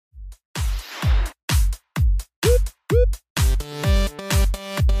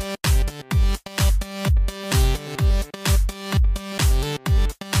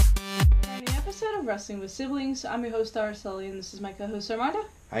Wrestling with Siblings. I'm your host, Araceli, and this is my co-host, Armando.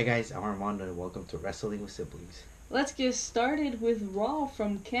 Hi guys, I'm Armando and welcome to Wrestling with Siblings. Let's get started with Raw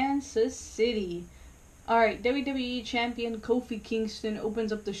from Kansas City. Alright, WWE Champion Kofi Kingston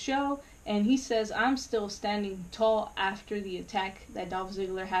opens up the show, and he says, I'm still standing tall after the attack that Dolph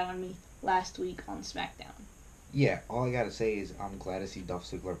Ziggler had on me last week on SmackDown. Yeah, all I gotta say is I'm glad to see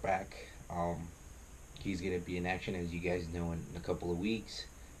Dolph Ziggler back. He's gonna be in action, as you guys know, in a couple of weeks.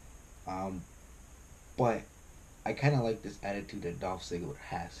 But I kind of like this attitude that Dolph Ziggler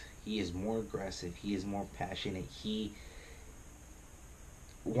has. He is more aggressive. He is more passionate. He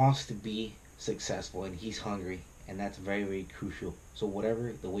wants to be successful, and he's hungry, and that's very, very crucial. So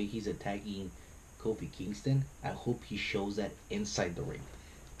whatever the way he's attacking Kofi Kingston, I hope he shows that inside the ring.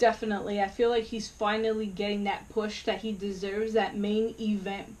 Definitely. I feel like he's finally getting that push that he deserves, that main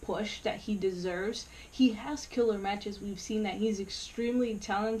event push that he deserves. He has killer matches. We've seen that he's extremely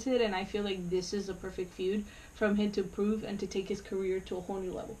talented, and I feel like this is a perfect feud from him to prove and to take his career to a whole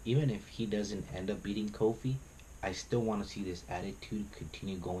new level. Even if he doesn't end up beating Kofi, I still want to see this attitude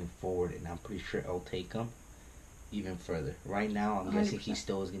continue going forward, and I'm pretty sure it'll take him even further. Right now, I'm guessing 100%. he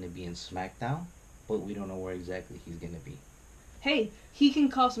still is going to be in SmackDown, but we don't know where exactly he's going to be. Hey, he can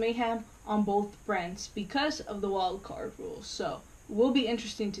cause mayhem on both brands because of the wild card rules, so will be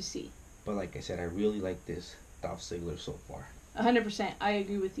interesting to see. But like I said, I really like this Dolph Ziggler so far. 100%, I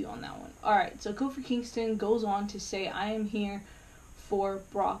agree with you on that one. Alright, so Kofi Kingston goes on to say, I am here for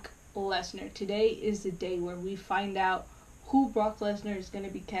Brock Lesnar. Today is the day where we find out who Brock Lesnar is going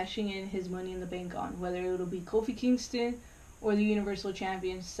to be cashing in his Money in the Bank on, whether it'll be Kofi Kingston or the Universal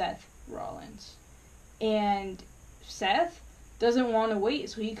Champion Seth Rollins. And Seth doesn't want to wait,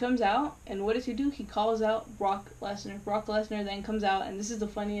 so he comes out, and what does he do? He calls out Brock Lesnar. Brock Lesnar then comes out, and this is the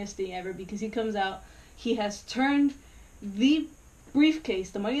funniest thing ever, because he comes out, he has turned the briefcase,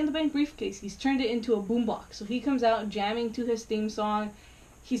 the Money in the Bank briefcase, he's turned it into a boombox. So he comes out jamming to his theme song.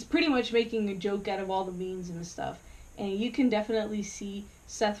 He's pretty much making a joke out of all the memes and stuff, and you can definitely see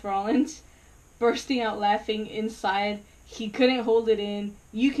Seth Rollins bursting out laughing inside. He couldn't hold it in.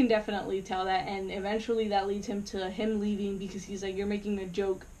 You can definitely tell that, and eventually that leads him to him leaving because he's like, you're making a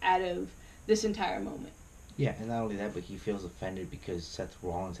joke out of this entire moment. Yeah, and not only that, but he feels offended because Seth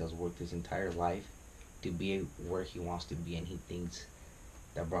Rollins has worked his entire life to be where he wants to be, and he thinks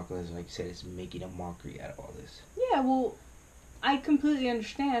that Brock Lesnar, like you said, is making a mockery out of all this. Yeah, well, I completely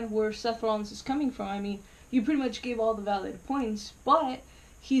understand where Seth Rollins is coming from. I mean, you pretty much gave all the valid points, but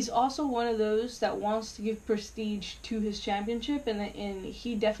he's also one of those that wants to give prestige to his championship, and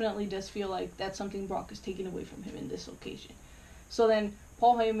he definitely does feel like that's something Brock is taking away from him in this occasion. So then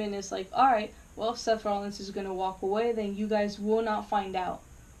Paul Heyman is like, alright, well, if Seth Rollins is going to walk away, then you guys will not find out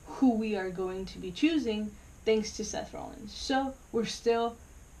who we are going to be choosing thanks to Seth Rollins. So we're still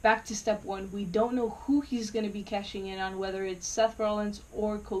back to step one. We don't know who he's going to be cashing in on, whether it's Seth Rollins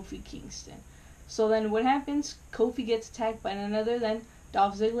or Kofi Kingston. So then what happens? Kofi gets attacked by none other than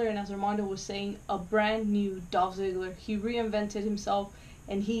Dolph Ziggler, and as Armando was saying, a brand new Dolph Ziggler. He reinvented himself,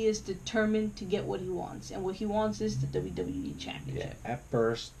 and he is determined to get what he wants. And what he wants is the WWE Championship. Yeah, at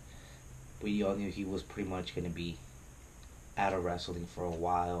first, we all knew he was pretty much going to be out of wrestling for a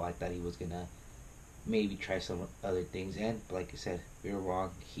while. I thought he was going to maybe try some other things, and like I said, we were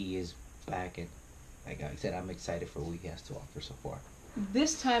wrong. He is back, and like I said, I'm excited for what he has to offer so far.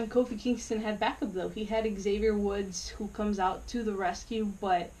 This time, Kofi Kingston had backup, though. He had Xavier Woods, who comes out to the rescue,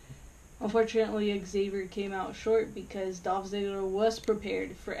 but unfortunately, Xavier came out short because Dolph Ziggler was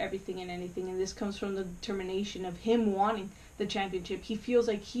prepared for everything and anything, and this comes from the determination of him wanting the championship. He feels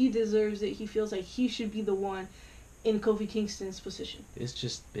like he deserves it. He feels like he should be the one in Kofi Kingston's position. It's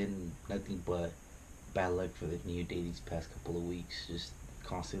just been nothing but bad luck for the New Day these past couple of weeks. Just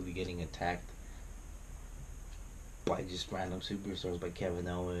constantly getting attacked by just random superstars, by Kevin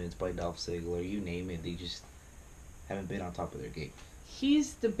Owens, by Dolph Ziggler, you name it. They just haven't been on top of their game.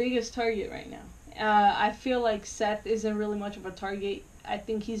 He's the biggest target right now. I feel like Seth isn't really much of a target. I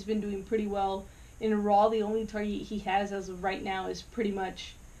think he's been doing pretty well in Raw. The only target he has as of right now is pretty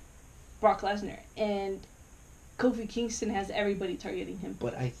much Brock Lesnar. And Kofi Kingston has everybody targeting him.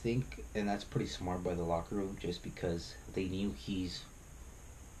 But I think, and that's pretty smart by the locker room, just because they knew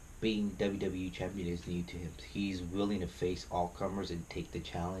being WWE champion is new to him. He's willing to face all comers and take the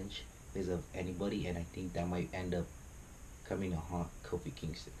challenge as of anybody, and I think that might end up coming to haunt Kofi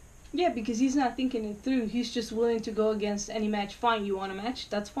Kingston. Yeah, because he's not thinking it through. He's just willing to go against any match. Fine, you want a match?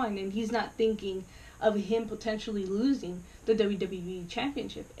 That's fine. And he's not thinking of him potentially losing the WWE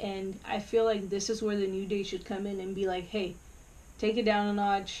Championship. And I feel like this is where the New Day should come in and be like, hey, take it down a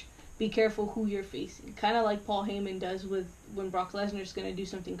notch. Be careful who you're facing. Kind of like Paul Heyman does with when Brock Lesnar's going to do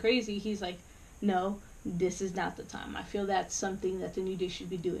something crazy. He's like, no, this is not the time. I feel that's something that the New Day should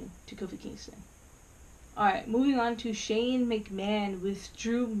be doing to Kofi Kingston. Alright, moving on to Shane McMahon with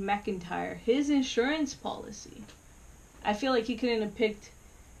Drew McIntyre. His insurance policy. I feel like he couldn't have picked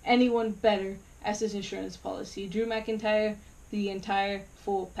anyone better as his insurance policy. Drew McIntyre, the entire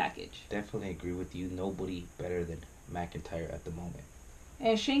full package. Definitely agree with you. Nobody better than McIntyre at the moment.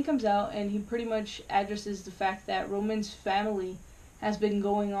 And Shane comes out and he pretty much addresses the fact that Roman's family has been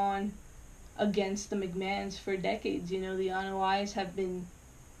going on against the McMahons for decades. You know, the Anoa'i's have been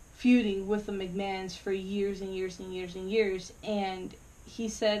feuding with the McMahons for years and years and years and years. And he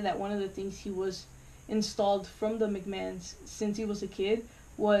said that one of the things he was installed from the McMahons since he was a kid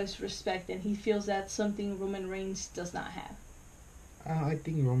was respect. And he feels that's something Roman Reigns does not have. I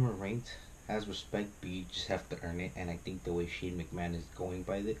think Roman Reigns has respect, but you just have to earn it. And I think the way Shane McMahon is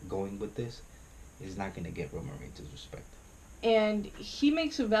going with this is not going to get Roman Reigns' respect. And he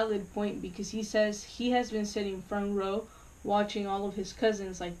makes a valid point because he says he has been sitting front row watching all of his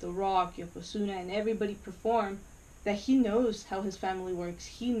cousins like The Rock, Yokozuna, and everybody perform, that he knows how his family works.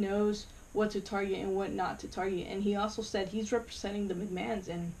 He knows what to target and what not to target. And he also said he's representing the McMahons.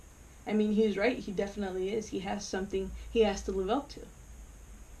 And, I mean, he's right. He definitely is. He has something he has to live up to.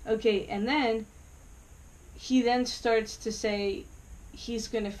 Okay, and then he then starts to say he's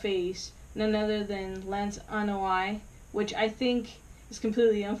going to face none other than Lance Anoa'i, which I think is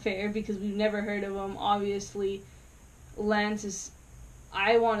completely unfair because we've never heard of him. Obviously, Lance is,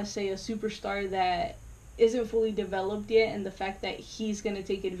 I want to say, a superstar that isn't fully developed yet, and the fact that he's going to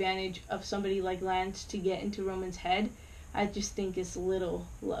take advantage of somebody like Lance to get into Roman's head, I just think is a little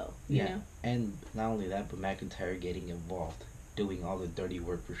low, you know? And not only that, but McIntyre getting involved, doing all the dirty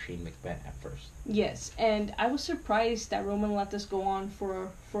work for Shane McMahon at first. Yes, and I was surprised that Roman let this go on for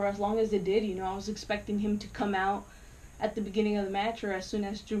as long as it did. You know, I was expecting him to come out at the beginning of the match or as soon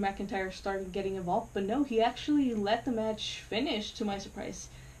as Drew McIntyre started getting involved. But no, he actually let the match finish, to my surprise.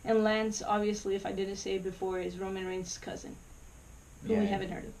 And Lance, obviously, if I didn't say it before, is Roman Reigns' cousin, who we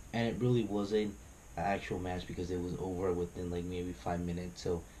haven't heard of. And it really wasn't an actual match because it was over within like maybe 5 minutes.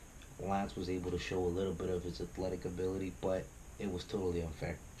 So Lance was able to show a little bit of his athletic ability, but it was totally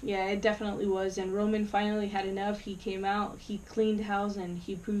unfair. Yeah, it definitely was. And Roman finally had enough. He came out, he cleaned house, and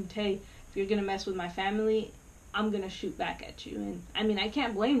he proved, hey, if you're going to mess with my family, I'm going to shoot back at you. And, I mean, I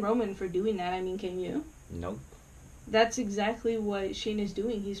can't blame Roman for doing that. I mean, can you? Nope. That's exactly what Shane is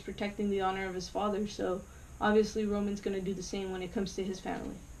doing. He's protecting the honor of his father. So, obviously, Roman's going to do the same when it comes to his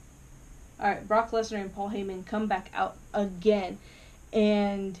family. Alright, Brock Lesnar and Paul Heyman come back out again.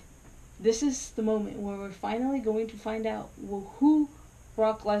 And this is the moment where we're finally going to find out who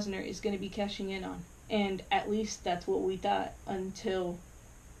Brock Lesnar is going to be cashing in on. And at least that's what we thought until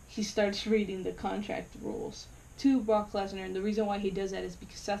he starts reading the contract rules to Brock Lesnar. And the reason why he does that is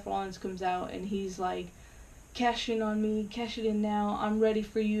because Seth Rollins comes out and he's like, cash in on me, cash it in now, I'm ready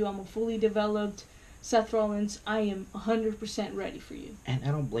for you, I'm a fully developed Seth Rollins, I am 100% ready for you. And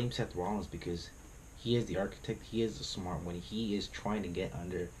I don't blame Seth Rollins because he is the architect, he is the smart one, he is trying to get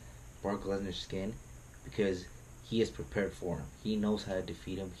under Brock Lesnar's skin because he is prepared for him. He knows how to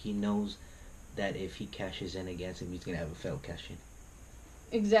defeat him. He knows that if he cashes in against him, he's going to have a failed cash in.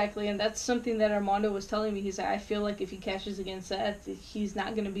 Exactly, and that's something that Armando was telling me. He's like, I feel like if he cashes against Seth, he's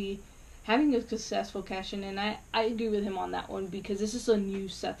not going to be having a successful cash in, and I agree with him on that one because this is a new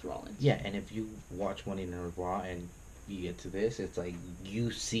Seth Rollins. Yeah, and if you watch Monday Night Raw and you get to this, it's like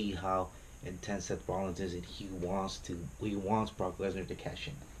you see how intense Seth Rollins is, and he wants Brock Lesnar to cash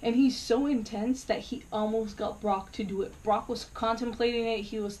in. And he's so intense that he almost got Brock to do it. Brock was contemplating it.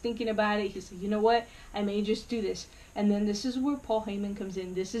 He was thinking about it. He said, you know what? I may just do this. And then this is where Paul Heyman comes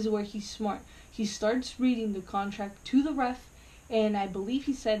in. This is where he's smart. He starts reading the contract to the ref. And I believe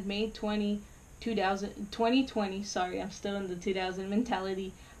he said May 2020. Sorry, I'm still in the 2000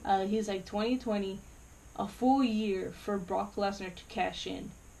 mentality. He's like 2020, a full year for Brock Lesnar to cash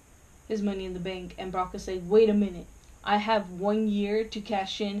in his Money in the Bank. And Brock is like, wait a minute. I have 1 year to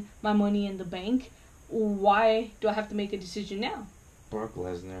cash in my Money in the Bank. Why do I have to make a decision now? Brock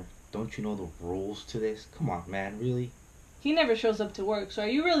Lesnar, don't you know the rules to this? Come on, man, really? He never shows up to work, so are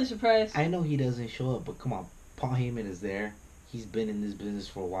you really surprised? I know he doesn't show up, but come on. Paul Heyman is there. He's been in this business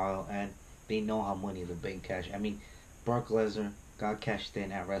for a while, and they know how Money in the Bank cash. I mean, Brock Lesnar got cashed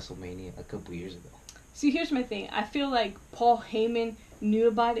in at WrestleMania a couple years ago. See, here's my thing. I feel like Paul Heyman knew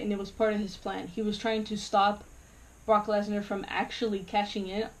about it, and it was part of his plan. He was trying to stop Brock Lesnar from actually cashing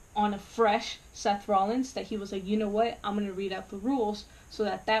in on a fresh Seth Rollins, that he was like, you know what, I'm going to read out the rules so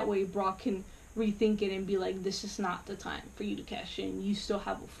that way Brock can rethink it and be like, this is not the time for you to cash in. You still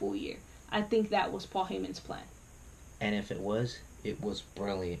have a full year. I think that was Paul Heyman's plan. And if it was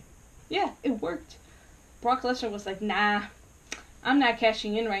brilliant. Yeah, it worked. Brock Lesnar was like, nah, I'm not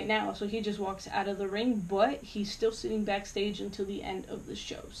cashing in right now. So he just walks out of the ring, but he's still sitting backstage until the end of the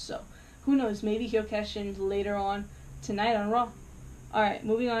show. So who knows? Maybe he'll cash in later on tonight on Raw. Alright,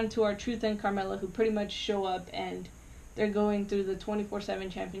 moving on to our Truth and Carmella, who pretty much show up and they're going through the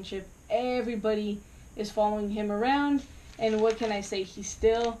 24/7 championship. Everybody is following him around. And what can I say? He's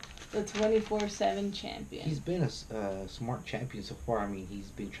still the 24/7 champion. He's been a smart champion so far. I mean, he's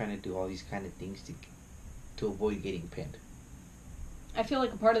been trying to do all these kind of things to avoid getting pinned. I feel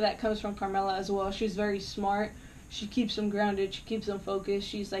like a part of that comes from Carmella as well. She's very smart. She keeps them grounded. She keeps them focused.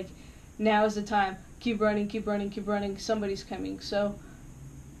 She's like, now is the time. Keep running, keep running, keep running. Somebody's coming. So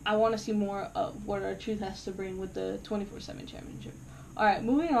I want to see more of what our Truth has to bring with the 24/7 championship. Alright,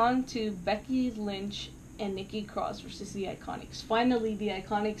 moving on to Becky Lynch and Nikki Cross versus the Iconics. Finally, the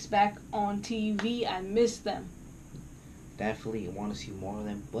Iconics back on TV. I miss them. Definitely want to see more of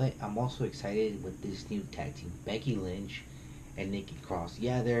them, but I'm also excited with this new tag team, Becky Lynch and Nikki Cross.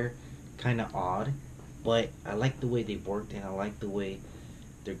 Yeah, they're kind of odd, but I like the way they worked and I like the way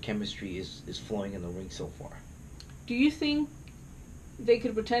their chemistry is flowing in the ring so far. Do you think they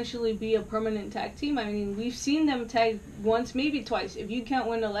could potentially be a permanent tag team? I mean, we've seen them tag once, maybe twice. If you count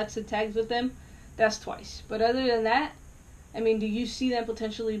when Alexa tags with them, that's twice. But other than that, I mean, do you see them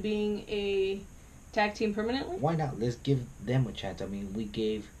potentially being a tag team permanently? Why not? Let's give them a chance. I mean, we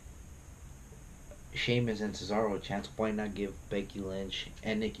gave Sheamus and Cesaro a chance. Why not give Becky Lynch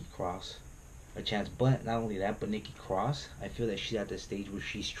and Nikki Cross a chance? But not only that, but Nikki Cross, I feel that she's at the stage where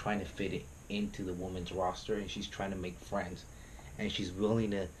she's trying to fit it into the women's roster and she's trying to make friends. And she's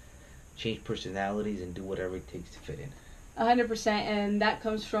willing to change personalities and do whatever it takes to fit in. 100%, and that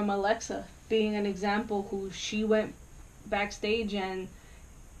comes from Alexa being an example who she went backstage and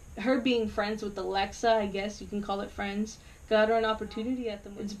her being friends with Alexa, I guess you can call it friends, got her an opportunity at the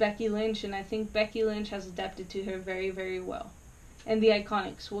It's Becky Lynch, and I think Becky Lynch has adapted to her very, very well. And the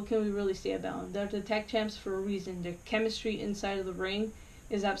Iconics, what can we really say about them? They're the tag champs for a reason. Their chemistry inside of the ring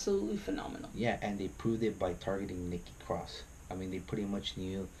is absolutely phenomenal. Yeah, and they proved it by targeting Nikki Cross. I mean, they pretty much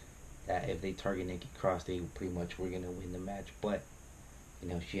knew that if they target Nikki Cross, they pretty much were going to win the match. But, you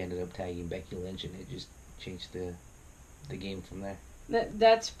know, she ended up tagging Becky Lynch, and it just changed the game from there.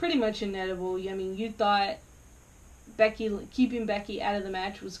 That's pretty much inevitable. I mean, you thought keeping Becky out of the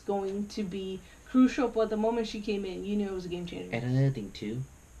match was going to be crucial, but the moment she came in, you knew it was a game changer. And another thing, too,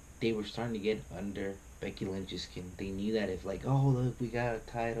 they were starting to get under Becky Lynch's skin. They knew that if, like, oh, look, we got a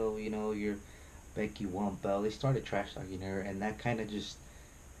title, you know, you're Becky won belt. They started trash talking her, and that kind of just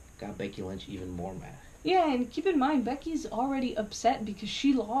got Becky Lynch even more mad. Yeah, and keep in mind, Becky's already upset because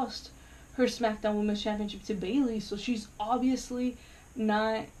she lost her SmackDown Women's Championship to Bayley, so she's obviously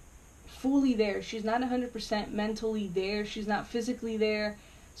not fully there. She's not 100% mentally there. She's not physically there.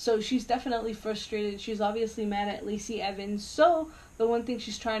 So she's definitely frustrated. She's obviously mad at Lacey Evans. So the one thing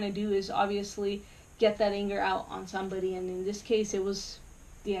she's trying to do is obviously get that anger out on somebody, and in this case it was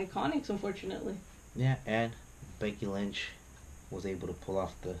the Iconics, unfortunately. Yeah, and Becky Lynch was able to pull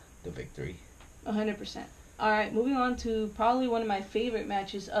off the victory. 100%. Alright, moving on to probably one of my favorite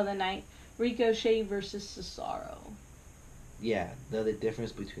matches of the night, Ricochet versus Cesaro. Yeah, the other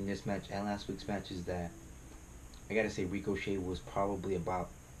difference between this match and last week's match is that I gotta say Ricochet was probably about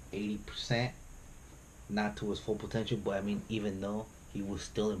 80%, not to his full potential, but I mean, even though he was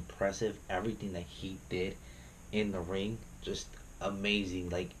still impressive, everything that he did in the ring, just amazing.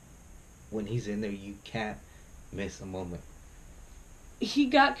 Like, when he's in there, you can't miss a moment. He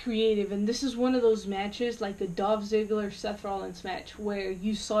got creative, and this is one of those matches, like the Dolph Ziggler Seth Rollins match, where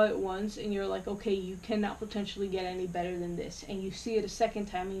you saw it once and you're like, okay, you cannot potentially get any better than this, and you see it a second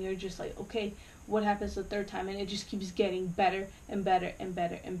time and you're just like, okay, what happens the third time? And it just keeps getting better and better and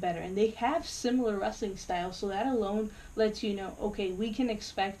better and better. And they have similar wrestling styles, so that alone lets you know, okay, we can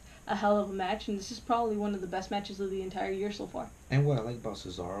expect a hell of a match, and this is probably one of the best matches of the entire year so far. And what I like about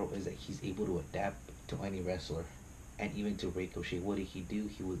Cesaro is that he's able to adapt to any wrestler. And even to Ricochet, what did he do?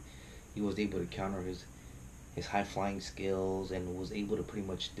 He was able to counter his high flying skills and was able to pretty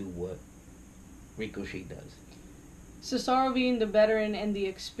much do what Ricochet does. Cesaro, being the veteran and the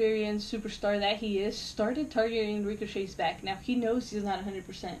experienced superstar that he is, started targeting Ricochet's back. Now, he knows he's not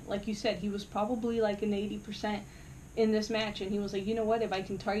 100%. Like you said, he was probably like an 80% in this match, and he was like, you know what, if I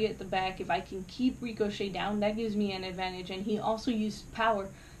can target the back, if I can keep Ricochet down, that gives me an advantage. And he also used power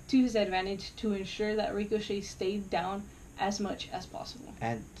to his advantage to ensure that Ricochet stayed down as much as possible.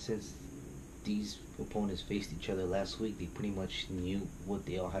 And since these opponents faced each other last week, they pretty much knew what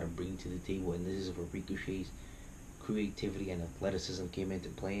they all had to bring to the table, and this is where Ricochet's creativity and athleticism came into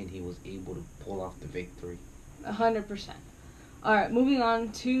play, and he was able to pull off the victory. 100%. Alright, moving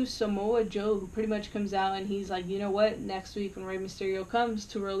on to Samoa Joe, who pretty much comes out and he's like, you know what, next week when Rey Mysterio comes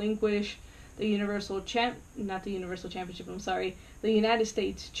to relinquish the the United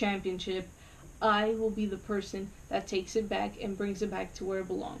States Championship, I will be the person that takes it back and brings it back to where it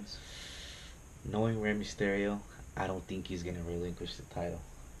belongs. Knowing Rey Mysterio, I don't think he's going to relinquish the title.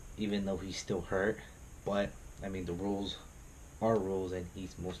 Even though he's still hurt. But, I mean, the rules are rules, and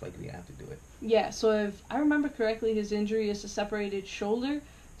he's most likely going to have to do it. Yeah, so if I remember correctly, his injury is a separated shoulder.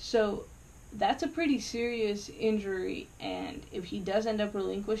 So that's a pretty serious injury. And if he does end up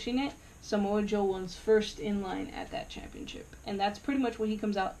relinquishing it, Samoa Joe wins first in line at that championship. And that's pretty much what he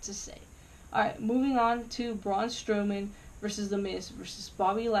comes out to say. Alright, moving on to Braun Strowman versus The Miz versus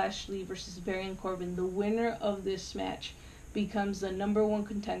Bobby Lashley versus Baron Corbin. The winner of this match becomes the number one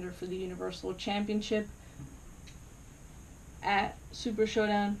contender for the Universal Championship at Super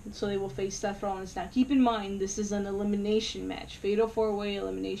Showdown. So they will face Seth Rollins. Now keep in mind, this is an elimination match. Fatal 4-way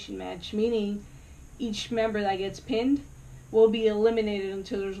elimination match, meaning each member that gets pinned will be eliminated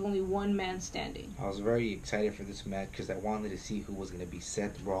until there's only one man standing. I was very excited for this match because I wanted to see who was going to be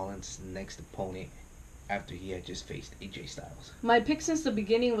Seth Rollins' next opponent after he had just faced AJ Styles. My pick since the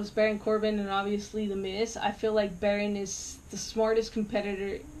beginning was Baron Corbin and obviously The Miz. I feel like Baron is the smartest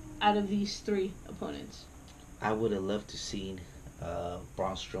competitor out of these three opponents. I would have loved to seen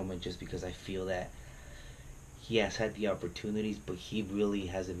Braun Strowman just because I feel that he has had the opportunities, but he really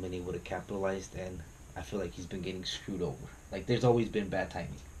hasn't been able to capitalize, and I feel like he's been getting screwed over. Like, there's always been bad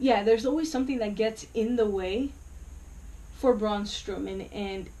timing. Yeah, there's always something that gets in the way for Braun Strowman,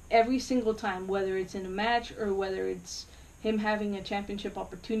 and every single time, whether it's in a match or whether it's him having a championship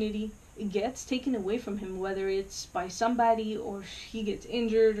opportunity, it gets taken away from him, whether it's by somebody or he gets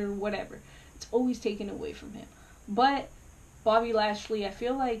injured or whatever. It's always taken away from him. But Bobby Lashley, I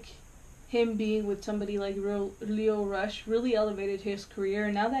feel like him being with somebody like Leo Rush really elevated his career.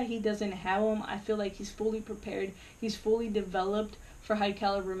 And now that he doesn't have him, I feel like he's fully prepared. He's fully developed for high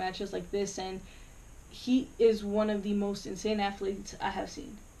caliber matches like this, and he is one of the most insane athletes I have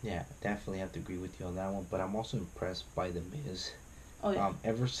seen. Yeah, definitely have to agree with you on that one. But I'm also impressed by The Miz. Oh, yeah.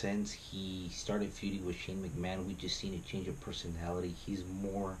 Ever since he started feuding with Shane McMahon, we just seen a change of personality. He's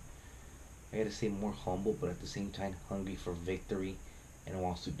more, I gotta say, more humble, but at the same time hungry for victory and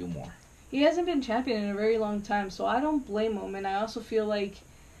wants to do more. He hasn't been champion in a very long time, so I don't blame him. And I also feel like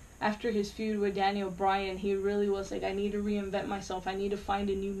after his feud with Daniel Bryan, he really was like, I need to reinvent myself. I need to find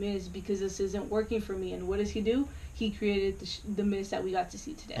a new Miz because this isn't working for me. And what does he do? He created the Miz that we got to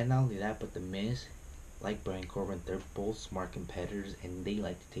see today. And not only that, but The Miz, like Baron Corbin, they're both smart competitors, and they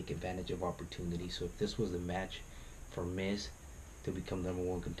like to take advantage of opportunities. So if this was the match for Miz to become number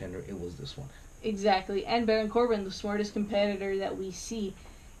one contender, it was this one. Exactly. And Baron Corbin, the smartest competitor that we see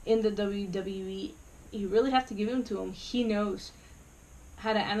in the WWE, you really have to give him to him. He knows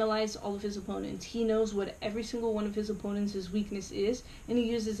how to analyze all of his opponents. He knows what every single one of his opponents' weakness is, and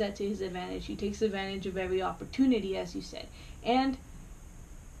he uses that to his advantage. He takes advantage of every opportunity, as you said. And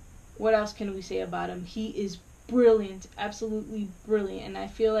what else can we say about him? He is brilliant, absolutely brilliant, and I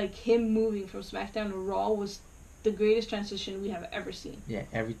feel like him moving from SmackDown to Raw was the greatest transition we have ever seen. Yeah,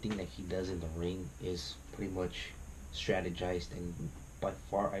 everything that he does in the ring is pretty much strategized, and by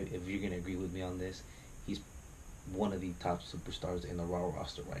far, if you're going to agree with me on this, he's one of the top superstars in the Raw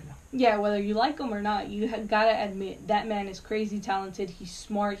roster right now. Yeah, whether you like him or not, you gotta admit, that man is crazy talented, he's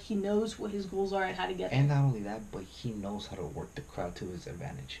smart, he knows what his goals are and how to get there. And not only that, but he knows how to work the crowd to his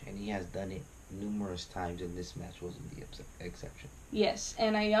advantage, and he has done it numerous times, and this match wasn't the exception. Yes,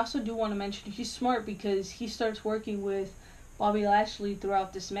 and I also do want to mention he's smart because he starts working with Bobby Lashley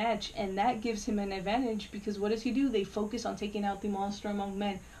throughout this match, and that gives him an advantage because what does he do? They focus on taking out the monster among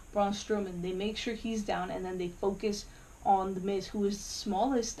men, Braun Strowman. They make sure he's down, and then they focus on The Miz, who is the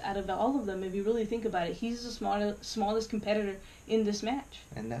smallest out of all of them. If you really think about it, he's the smallest competitor in this match.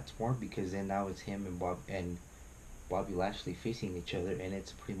 And that's smart because then now it's him and Bobby Lashley facing each other, and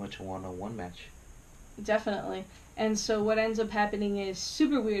it's pretty much a one-on-one match. Definitely. And so what ends up happening is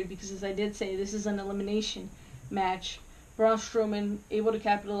super weird because, as I did say, this is an elimination match. Braun Strowman able to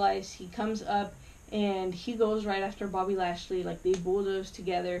capitalize. He comes up and he goes right after Bobby Lashley, like they bulldoze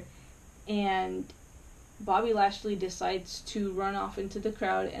together, and Bobby Lashley decides to run off into the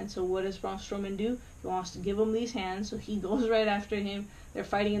crowd. And so what does Braun Strowman do? He wants to give him these hands, so he goes right after him. They're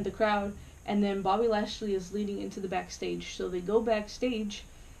fighting in the crowd, and then Bobby Lashley is leading into the backstage. So they go backstage,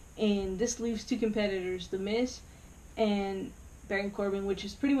 and this leaves two competitors, The Miz and Baron Corbin, which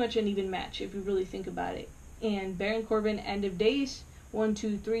is pretty much an even match if you really think about it. And Baron Corbin, end of days, 1,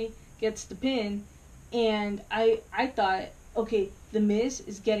 2, 3, gets the pin. And I thought, okay, The Miz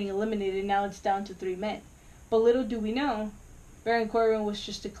is getting eliminated. Now it's down to 3 men. But little do we know, Baron Corbin was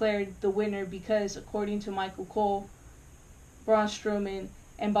just declared the winner because, according to Michael Cole, Braun Strowman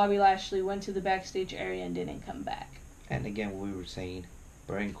and Bobby Lashley went to the backstage area and didn't come back. And again, what we were saying,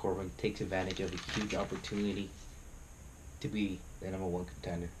 Baron Corbin takes advantage of a huge opportunity to be the number one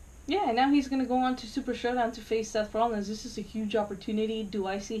contender. Yeah, and now he's going to go on to Super Showdown to face Seth Rollins. This is a huge opportunity. Do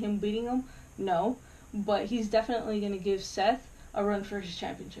I see him beating him? No. But he's definitely going to give Seth a run for his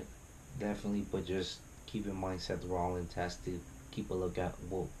championship. Definitely, but just keep in mind Seth Rollins has to keep a lookout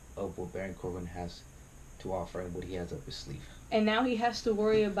of what Baron Corbin has to offer and what he has up his sleeve. And now he has to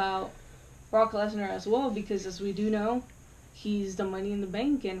worry about Brock Lesnar as well, because as we do know, he's the Money in the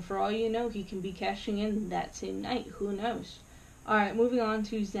Bank, and for all you know, he can be cashing in that same night. Who knows? Alright, moving on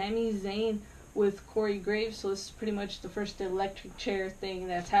to Sami Zayn with Corey Graves. So this is pretty much the first electric chair thing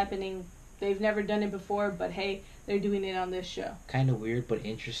that's happening. They've never done it before, but hey, they're doing it on this show. Kind of weird, but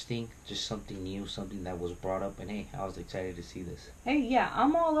interesting. Just something new, something that was brought up, and hey, I was excited to see this. Hey, yeah,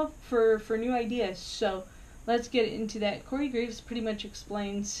 I'm all up for new ideas, so let's get into that. Corey Graves pretty much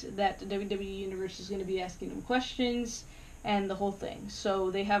explains that the WWE Universe is going to be asking him questions and the whole thing.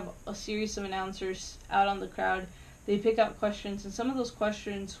 So they have a series of announcers out on the crowd. They pick out questions, and some of those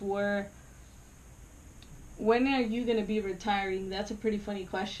questions were, when are you going to be retiring? That's a pretty funny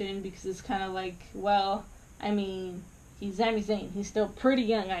question, because it's kind of like, well, I mean, he's Sami Zayn. He's still pretty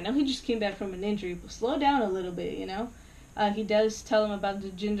young. I know he just came back from an injury, but slow down a little bit, you know? He does tell him about the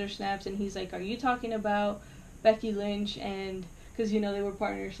ginger snaps, and he's like, are you talking about Becky Lynch? And because, you know, they were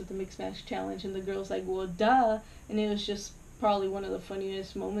partners with the Mixed Match Challenge, and the girl's like, well, duh. And it was just probably one of the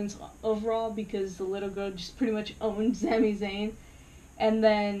funniest moments overall, because the little girl just pretty much owned Sami Zayn. And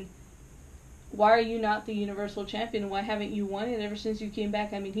then, why are you not the Universal Champion? Why haven't you won it ever since you came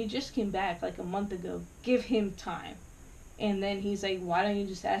back? I mean, he just came back like a month ago. Give him time. And then he's like, why don't you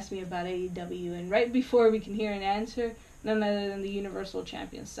just ask me about AEW? And right before we can hear an answer, none other than the Universal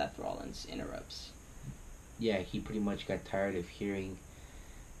Champion Seth Rollins interrupts. Yeah, he pretty much got tired of hearing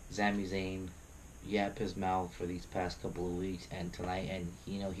Sami Zayn yap his mouth for these past couple of weeks and tonight, and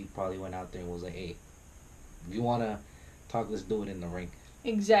you know, he probably went out there and was like, hey, if you want to talk, let's do it in the ring.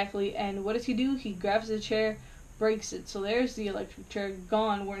 Exactly. And what does he do? He grabs the chair, breaks it. So there's the electric chair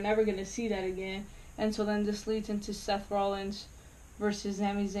gone. We're never going to see that again. And so then this leads into Seth Rollins versus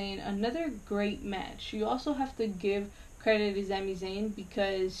Sami Zayn. Another great match. You also have to give credit to Sami Zayn,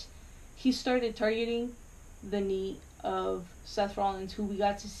 because he started targeting the knee of Seth Rollins, who we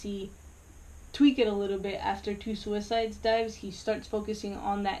got to see tweak it a little bit after 2 suicide dives. He starts focusing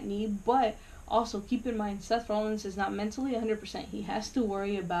on that knee, but also, keep in mind, Seth Rollins is not mentally 100%. He has to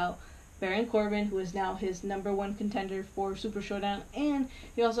worry about Baron Corbin, who is now his number one contender for Super Showdown, and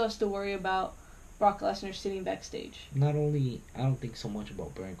he also has to worry about Brock Lesnar sitting backstage. Not only, I don't think so much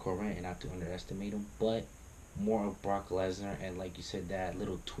about Baron Corbin, and not to underestimate him, but more of Brock Lesnar, and like you said, that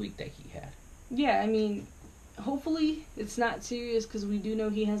little tweak that he had. Yeah, I mean, hopefully it's not serious, because we do know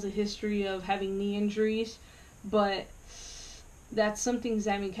he has a history of having knee injuries, but that's something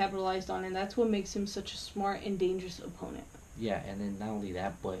Sami capitalized on, and that's what makes him such a smart and dangerous opponent. Yeah, and then not only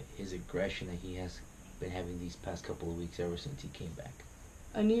that, but his aggression that he has been having these past couple of weeks ever since he came back.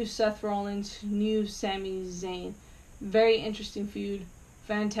 A new Seth Rollins, new Sami Zayn. Very interesting feud.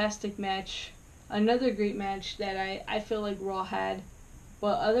 Fantastic match. Another great match that I feel like Raw had.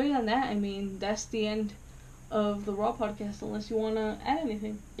 But other than that, I mean, that's the end of the Raw podcast, unless you want to add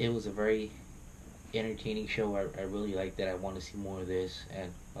anything. It was a very entertaining show. I really liked it. I want to see more of this,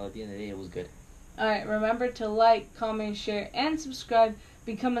 and at the end of the day, it was good. Alright, remember to like, comment, share, and subscribe.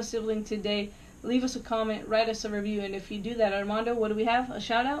 Become a sibling today. Leave us a comment, write us a review, and if you do that, Armando, what do we have? A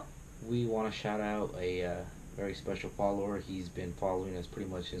shout out? We want to shout out a very special follower. He's been following us pretty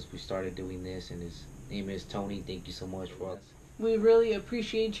much since we started doing this, and his name is Tony. Thank you so much for us. We really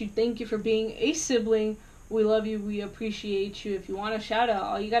appreciate you. Thank you for being a sibling. We love you. We appreciate you. If you want a shout out,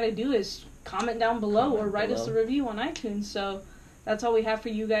 all you got to do is comment down below or write us a review on iTunes. So that's all we have for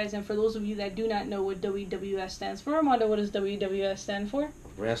you guys. And for those of you that do not know what WWS stands for, Armando, what does WWS stand for?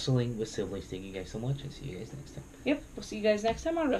 Wrestling with Siblings. Thank you guys so much, and see you guys next time. Yep, we'll see you guys next time on Wrestling.